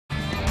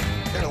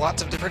There are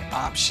lots of different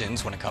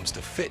options when it comes to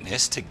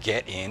fitness to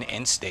get in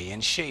and stay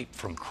in shape,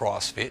 from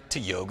CrossFit to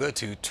yoga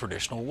to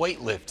traditional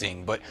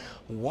weightlifting. But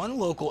one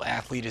local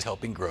athlete is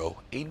helping grow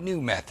a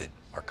new method.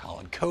 Our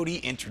Colin Cody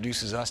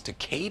introduces us to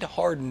Cade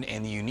Hardin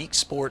and the unique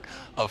sport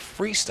of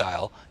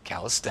freestyle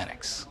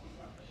calisthenics.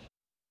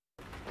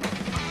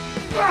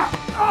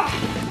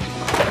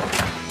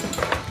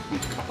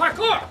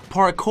 Parkour!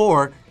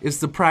 Parkour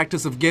is the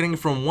practice of getting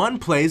from one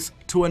place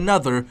to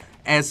another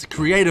as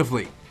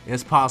creatively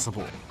as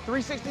possible.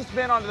 360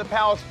 spin onto the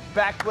palace,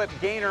 backflip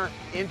gainer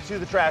into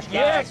the trash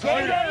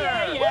can.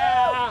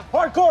 Yeah.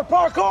 Parkour,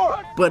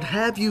 parkour! But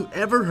have you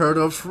ever heard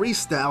of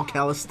freestyle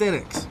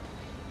calisthenics?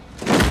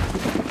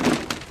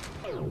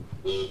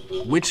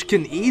 Which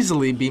can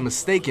easily be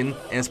mistaken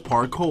as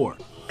parkour.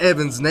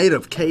 Evans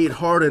native Cade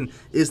Hardin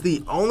is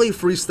the only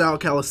freestyle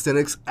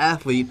calisthenics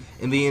athlete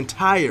in the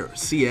entire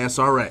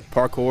CSRA.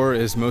 Parkour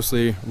is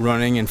mostly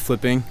running and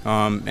flipping,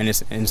 and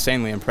it's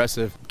insanely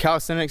impressive.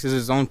 Calisthenics is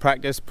its own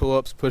practice: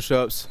 pull-ups,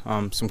 push-ups,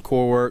 some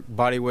core work,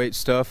 body weight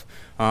stuff.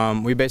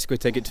 We basically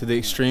take it to the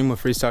extreme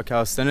with freestyle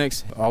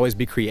calisthenics. Always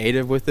be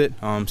creative with it,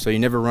 so you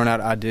never run out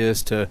of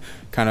ideas to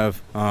kind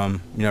of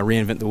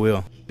reinvent the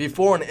wheel.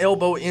 Before an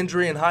elbow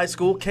injury in high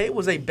school, Cade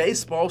was a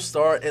baseball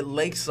star at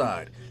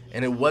Lakeside.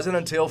 And it wasn't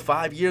until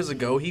 5 years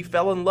ago he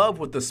fell in love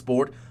with the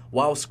sport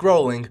while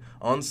scrolling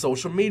on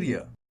social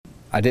media.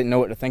 I didn't know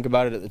what to think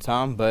about it at the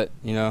time, but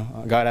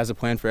God has a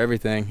plan for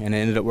everything, and it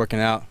ended up working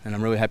out, and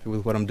I'm really happy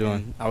with what I'm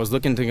doing. I was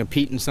looking to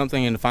compete in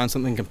something and to find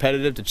something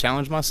competitive to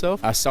challenge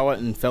myself. I saw it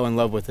and fell in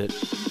love with it.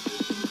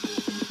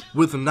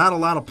 With not a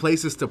lot of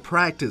places to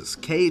practice,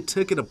 Cade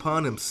took it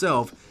upon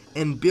himself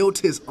and built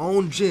his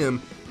own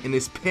gym in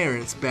his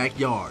parents'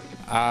 backyard.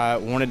 I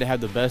wanted to have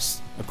the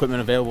best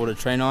equipment available to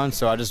train on,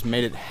 so I just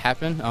made it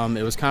happen.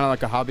 It was kind of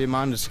like a hobby of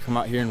mine, just to come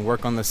out here and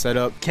work on the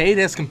setup. Cade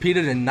has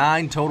competed in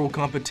 9 total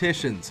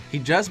competitions. He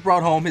just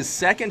brought home his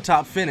second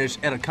top finish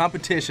at a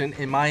competition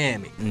in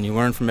Miami. And you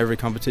learn from every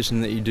competition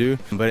that you do,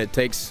 but it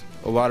takes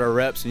a lot of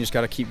reps, and you just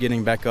got to keep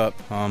getting back up.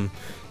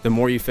 The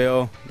more you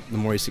fail, the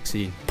more you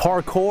succeed.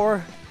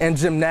 Parkour and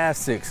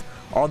gymnastics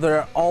are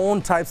their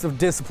own types of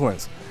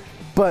disciplines,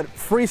 but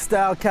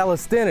freestyle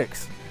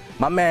calisthenics,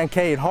 my man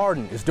Cade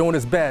Hardin is doing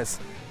his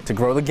best to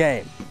grow the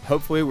game.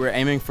 Hopefully we're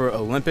aiming for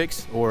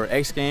Olympics or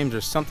X Games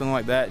or something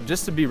like that,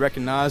 just to be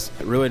recognized,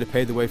 really to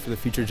pave the way for the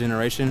future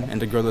generation and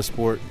to grow the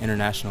sport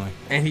internationally.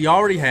 And he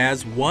already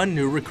has one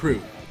new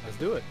recruit. Let's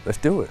do it. Let's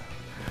do it.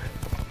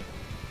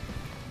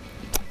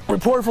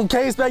 Reporting from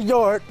Cade's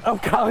backyard, I'm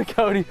Colin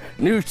Cody,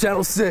 News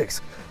Channel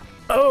 6.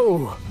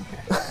 Oh!